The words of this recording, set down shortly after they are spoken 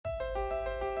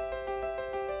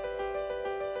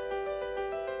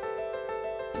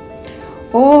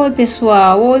Oi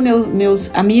pessoal, oi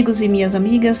meus amigos e minhas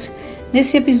amigas.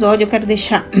 Nesse episódio eu quero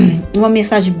deixar uma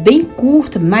mensagem bem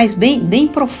curta, mas bem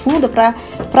profunda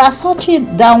para só te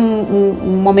dar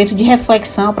um momento de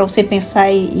reflexão para você pensar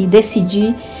e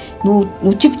decidir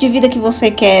no tipo de vida que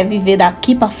você quer viver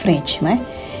daqui para frente, né?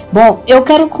 Bom, eu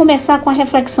quero começar com a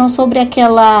reflexão sobre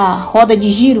aquela roda de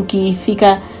giro que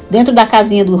fica dentro da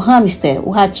casinha do ramister, o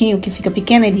ratinho que fica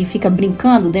pequeno, ele fica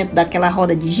brincando dentro daquela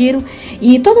roda de giro.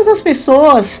 E todas as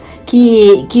pessoas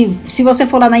que se você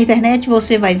for lá na internet,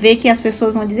 você vai ver que as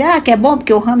pessoas vão dizer, que é bom,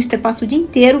 porque o ramister passa o dia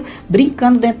inteiro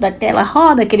brincando dentro daquela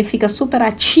roda, que ele fica super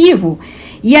ativo.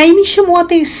 E aí me chamou a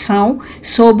atenção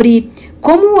sobre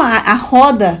como a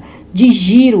roda de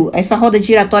giro, essa roda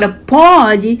giratória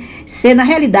pode ser na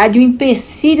realidade um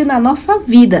empecilho na nossa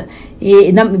vida,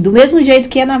 do mesmo jeito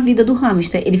que é na vida do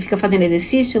hamster. Ele fica fazendo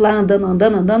exercício lá,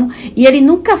 andando, e ele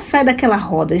nunca sai daquela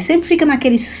roda, ele sempre fica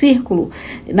naquele círculo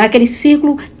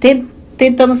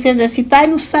tentando se exercitar e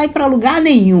não sai para lugar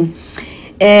nenhum.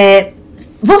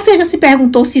 Você já se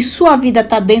perguntou se sua vida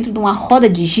está dentro de uma roda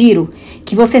de giro,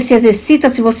 que você se exercita,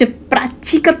 se você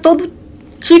pratica todo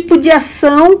tipo de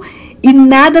ação e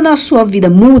nada na sua vida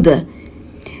muda?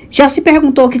 Já se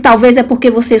perguntou que talvez é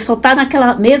porque você só está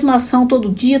naquela mesma ação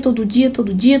todo dia,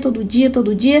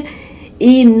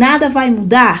 e nada vai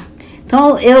mudar?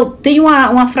 Então, eu tenho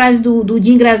uma frase do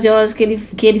Jim Graziosi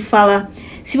que ele fala: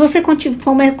 se você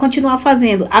continuar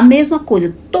fazendo a mesma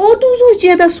coisa todos os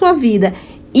dias da sua vida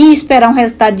e esperar um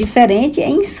resultado diferente, é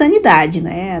insanidade,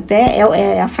 né? Até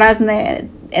a frase, né,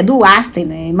 é do Einstein,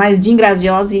 né? Mas o Jim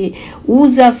Graziosi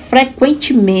usa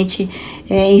frequentemente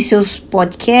em seus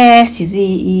podcasts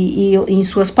e em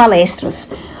suas palestras.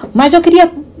 Mas eu queria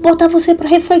botar você para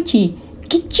refletir.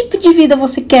 Que tipo de vida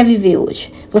você quer viver hoje?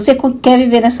 Você quer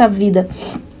viver nessa vida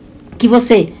que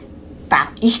você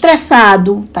tá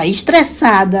estressado, tá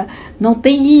estressada, não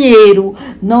tem dinheiro,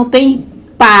 não tem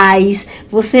paz,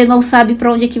 você não sabe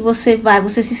para onde é que você vai,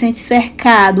 você se sente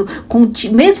cercado com o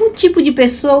mesmo tipo de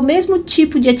pessoa, o mesmo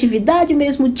tipo de atividade, o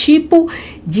mesmo tipo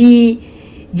de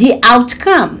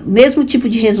outcome, mesmo tipo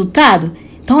de resultado?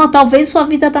 Então, talvez sua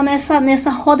vida tá nessa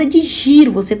roda de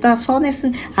giro, você tá só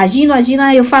agindo,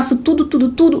 eu faço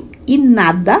tudo e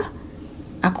nada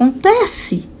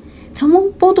acontece. Então, é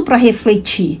um ponto para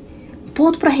refletir.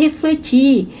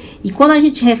 E quando a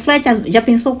gente reflete, já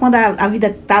pensou quando a vida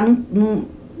está num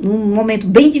momento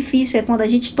bem difícil? É quando a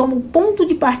gente toma o ponto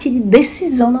de partida de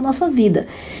decisão na nossa vida.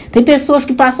 Tem pessoas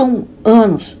que passam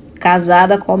anos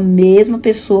casada com a mesma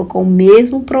pessoa, com o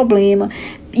mesmo problema,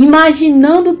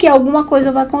 imaginando que alguma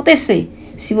coisa vai acontecer.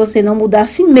 Se você não mudar a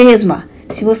si mesma,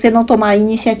 se você não tomar a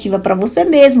iniciativa para você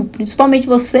mesmo, principalmente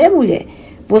você, mulher,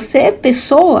 você é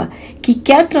pessoa que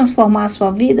quer transformar a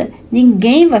sua vida,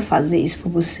 ninguém vai fazer isso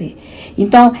por você.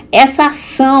 Então, essa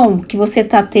ação que você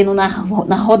está tendo na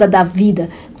roda da vida,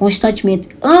 constantemente,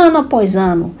 ano após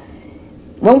ano,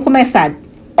 vamos começar,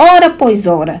 hora após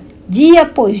hora, dia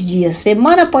após dia,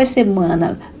 semana após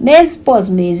semana, mês após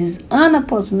meses, ano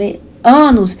após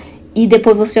anos, e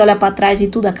depois você olha para trás e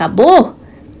tudo acabou.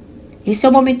 Esse é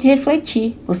o momento de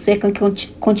refletir. Você quer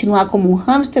continuar como um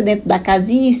hamster dentro da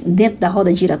casinha, dentro da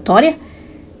roda giratória?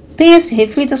 Pense,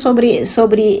 reflita sobre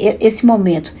esse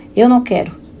momento. Eu não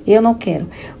quero.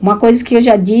 Uma coisa que eu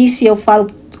já disse, eu falo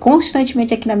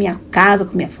constantemente aqui na minha casa,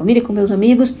 com minha família, com meus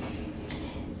amigos,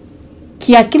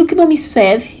 que aquilo que não me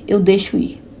serve, eu deixo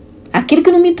ir. Aquilo que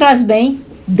não me traz bem,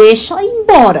 deixa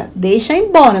embora,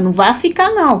 não vai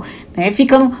ficar não, né?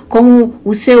 Ficando como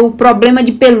o seu problema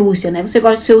de pelúcia, né? Você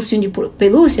gosta do seu ursinho de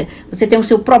pelúcia? Você tem o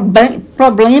seu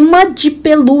problema de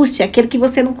pelúcia, aquele que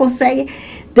você não consegue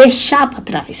deixar para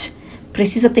trás.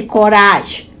 Precisa ter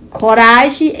coragem.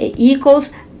 Coragem equals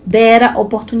better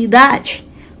oportunidade.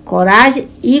 Coragem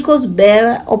equals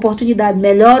better oportunidade,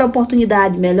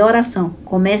 melhor ação.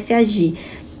 Comece a agir.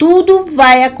 Tudo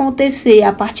vai acontecer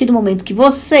a partir do momento que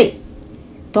você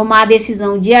tomar a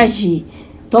decisão de agir,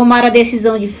 tomar a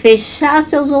decisão de fechar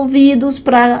seus ouvidos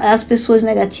para as pessoas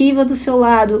negativas do seu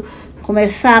lado,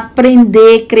 começar a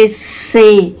aprender,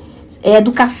 crescer,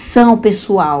 educação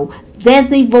pessoal,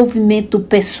 desenvolvimento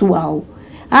pessoal.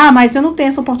 Mas eu não tenho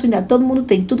essa oportunidade. Todo mundo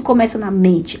tem. Tudo começa na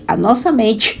mente. A nossa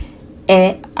mente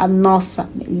é a nossa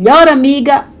melhor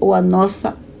amiga ou a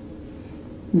nossa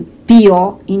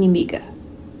pior inimiga.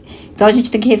 Então a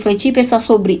gente tem que refletir, pensar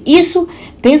sobre isso.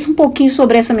 Pensa um pouquinho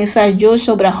sobre essa mensagem de hoje,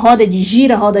 sobre a roda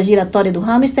giratória do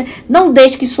hamster. Não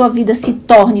deixe que sua vida se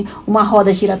torne uma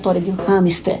roda giratória do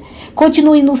hamster.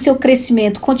 Continue no seu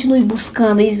crescimento, continue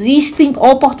buscando. Existem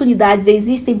oportunidades,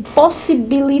 existem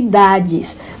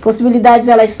possibilidades. Possibilidades,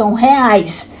 elas são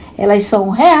reais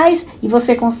e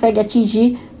você consegue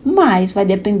atingir mas vai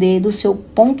depender do seu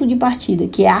ponto de partida,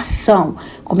 que é a ação.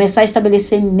 Começar a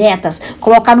estabelecer metas,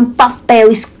 colocar no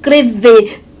papel,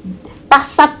 escrever,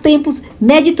 passar tempos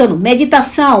meditando.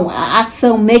 Meditação,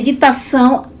 ação,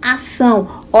 meditação,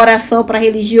 ação. Oração para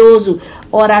religioso,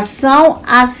 oração,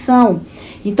 ação.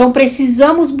 Então,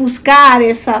 precisamos buscar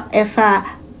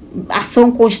essa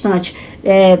ação constante.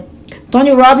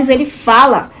 Tony Robbins, ele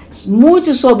fala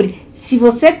muito sobre, se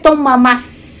você toma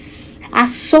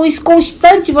ações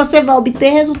constantes, você vai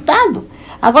obter resultado.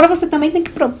 Agora você também tem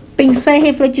que pensar e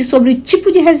refletir sobre o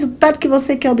tipo de resultado que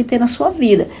você quer obter na sua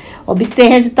vida. Obter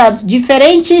resultados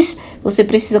diferentes, você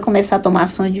precisa começar a tomar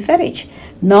ações diferentes.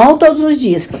 Não todos os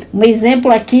dias. Um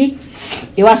exemplo aqui,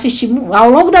 eu assisti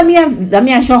ao longo da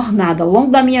minha jornada, ao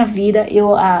longo da minha vida,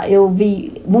 eu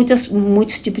vi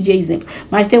muitos tipos de exemplos.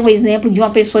 Mas tem um exemplo de uma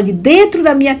pessoa de dentro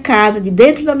da minha casa, de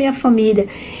dentro da minha família,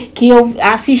 que eu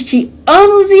assisti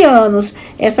anos e anos,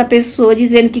 essa pessoa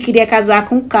dizendo que queria casar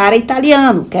com um cara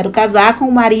italiano. Quero casar com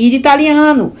um marido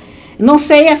italiano. Não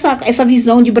sei essa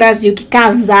visão de Brasil, que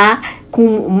casar com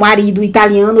um marido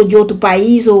italiano ou de outro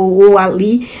país ou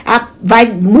ali, vai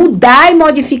mudar e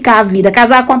modificar a vida.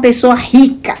 Casar com uma pessoa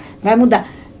rica, vai mudar.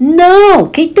 Não,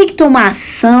 quem tem que tomar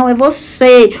ação é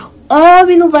você.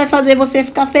 Homem não vai fazer você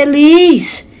ficar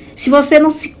feliz. Se você não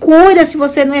se cuida, se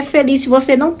você não é feliz, se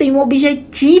você não tem um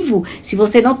objetivo, se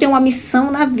você não tem uma missão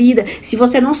na vida, se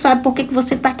você não sabe por que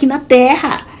você está aqui na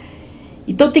Terra.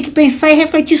 Então tem que pensar e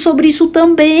refletir sobre isso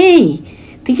também.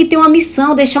 Tem que ter uma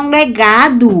missão, deixar um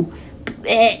legado.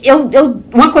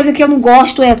 Uma coisa que eu não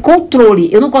gosto é controle.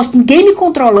 Eu não gosto de ninguém me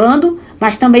controlando,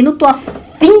 mas também não estou a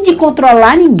fim de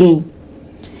controlar ninguém.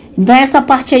 Então é essa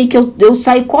parte aí que eu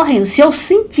saio correndo. Se eu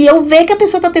sentir, eu ver que a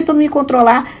pessoa está tentando me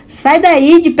controlar, sai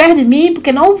daí, de perto de mim,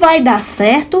 porque não vai dar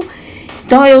certo.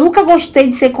 Então eu nunca gostei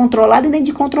de ser controlada e nem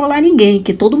de controlar ninguém,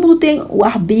 porque todo mundo tem o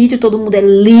arbítrio, todo mundo é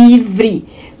livre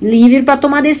para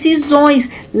tomar decisões,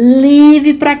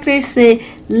 livre para crescer,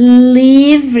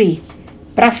 livre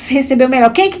para receber o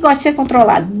melhor. Quem é que gosta de ser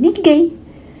controlado? Ninguém.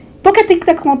 Por que tem que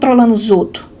estar controlando os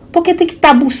outros? Por que tem que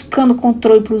estar buscando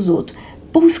controle para os outros?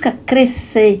 Busca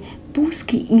crescer,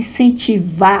 busque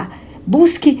incentivar,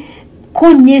 busque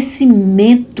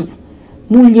conhecimento.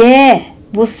 Mulher,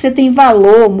 você tem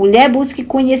valor. Mulher, busque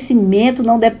conhecimento,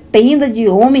 não dependa de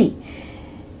homem.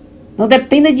 Não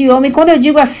dependa de homem. Quando eu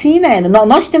digo assim, né,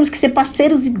 nós temos que ser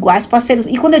parceiros iguais, parceiros.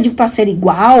 E quando eu digo parceiro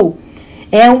igual,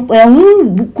 é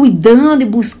um cuidando e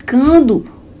buscando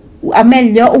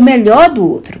o melhor do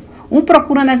outro. Um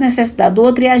procurando as necessidades do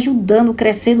outro e ajudando,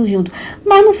 crescendo junto.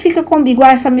 Mas não fica comigo,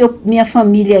 igual essa minha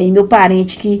família aí, meu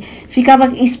parente, que ficava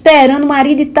esperando o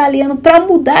marido italiano para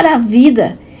mudar a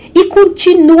vida. E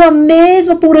continua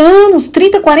mesmo por anos,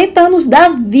 30, 40 anos da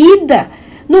vida,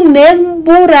 no mesmo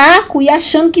buraco e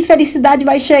achando que felicidade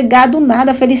vai chegar do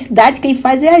nada. A felicidade quem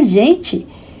faz é a gente.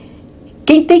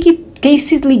 Quem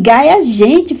se ligar é a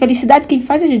gente. Felicidade quem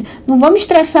faz é a gente. Não vamos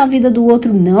estressar a vida do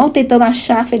outro, não, tentando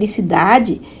achar a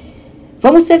felicidade.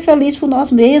 Vamos ser felizes por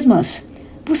nós mesmas.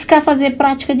 Buscar fazer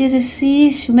prática de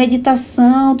exercício,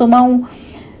 meditação, tomar um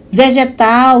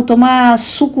vegetal, tomar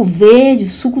suco verde,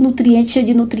 suco nutriente, cheio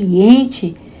de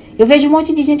nutriente. Eu vejo um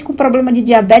monte de gente com problema de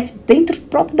diabetes dentro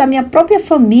da minha própria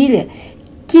família,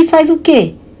 que faz o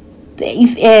quê?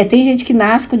 Tem gente que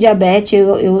nasce com diabetes,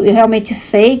 eu realmente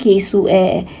sei que isso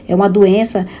é uma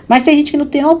doença, mas tem gente que não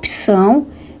tem opção.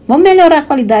 Vamos melhorar a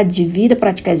qualidade de vida,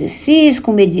 praticar exercício,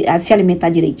 se alimentar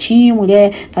direitinho,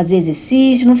 mulher fazer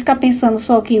exercício, não ficar pensando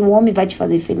só que o homem vai te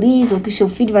fazer feliz, ou que o seu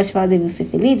filho vai fazer você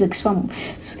feliz, ou que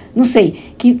não sei,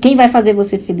 quem vai fazer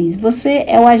você feliz. Você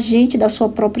é o agente da sua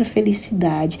própria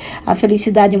felicidade. A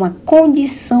felicidade é uma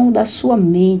condição da sua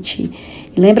mente.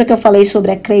 E lembra que eu falei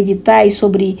sobre acreditar e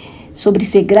sobre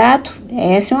ser grato?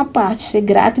 Essa é uma parte. Ser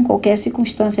grato em qualquer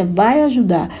circunstância vai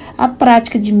ajudar. A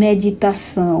prática de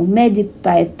meditação.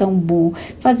 Meditar é tão bom.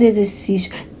 Fazer exercício.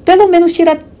 Pelo menos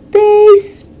tirar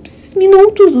 10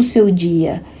 minutos do seu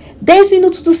dia. 10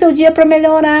 minutos do seu dia para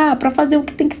melhorar, para fazer o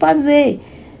que tem que fazer.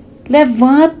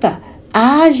 Levanta,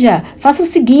 haja. Faça o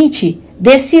seguinte,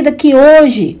 decida que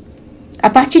hoje, a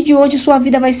partir de hoje, sua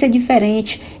vida vai ser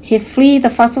diferente. Reflita,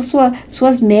 faça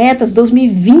suas metas.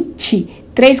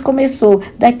 2023 começou.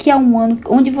 Daqui a um ano,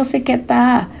 onde você quer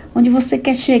estar? Onde você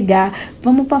quer chegar?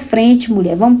 Vamos para frente,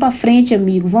 mulher. Vamos para frente,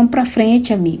 amigo. Vamos para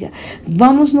frente, amiga.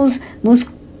 Vamos nos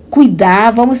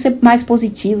cuidar, vamos ser mais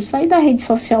positivos, sair da rede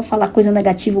social, falar coisa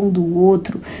negativa um do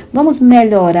outro, vamos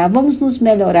melhorar, vamos nos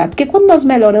melhorar, porque quando nós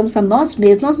melhoramos a nós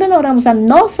mesmos, nós melhoramos a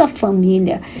nossa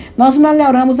família, nós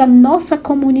melhoramos a nossa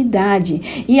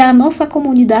comunidade, e a nossa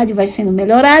comunidade vai sendo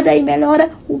melhorada, e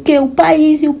melhora o que? O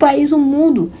país, e o país o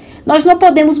mundo. Nós não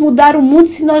podemos mudar o mundo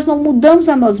se nós não mudamos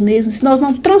a nós mesmos, se nós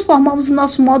não transformamos o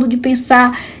nosso modo de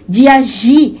pensar, de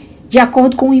agir, de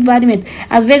acordo com o environment.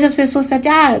 Às vezes as pessoas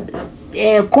sentem,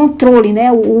 controle,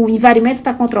 né? O environment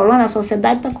está controlando, a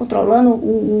sociedade está controlando,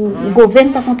 o governo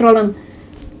está controlando.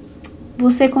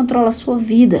 Você controla a sua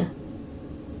vida.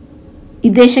 E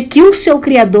deixa que o seu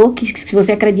Criador, que se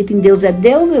você acredita em Deus, é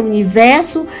Deus, é o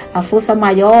universo, a força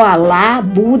maior, Alá,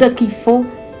 Buda, que for,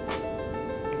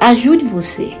 ajude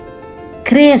você.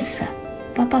 Cresça,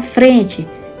 vá para frente,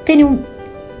 tenha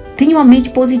uma mente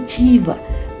positiva.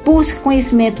 Busque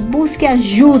conhecimento, busque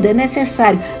ajuda, é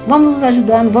necessário. Vamos nos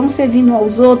ajudando, vamos servindo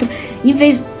aos outros. Em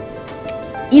vez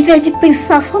de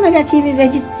pensar só negativo, em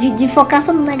vez de focar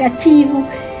só no negativo,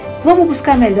 vamos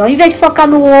buscar melhor. Em vez de focar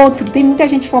no outro, tem muita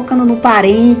gente focando no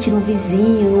parente, no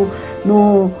vizinho,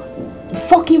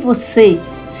 foque em você,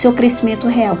 seu crescimento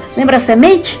real. Lembra a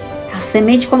semente? A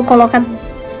semente, quando coloca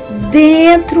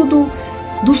dentro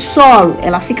do solo,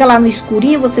 ela fica lá no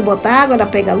escurinho, você bota água, ela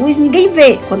pega a luz, ninguém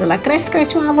vê. Quando ela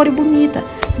cresce uma árvore bonita.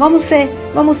 Vamos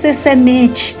ser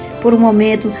semente por um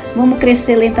momento, vamos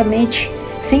crescer lentamente,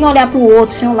 sem olhar para o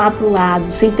outro, sem olhar para o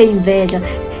lado, sem ter inveja.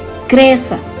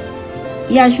 Cresça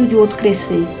e ajude o outro a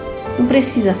crescer. Não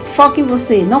precisa, foque em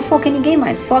você, não foque em ninguém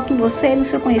mais, foque em você e no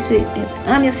seu conhecimento.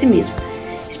 Ame a si mesmo.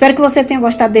 Espero que você tenha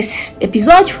gostado desse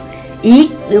episódio,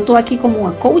 e eu estou aqui como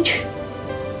uma coach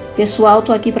pessoal,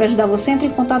 estou aqui para ajudar você. Entre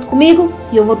em contato comigo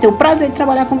e eu vou ter o prazer de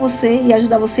trabalhar com você e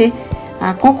ajudar você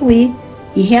a concluir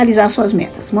e realizar suas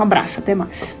metas. Um abraço, até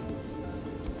mais.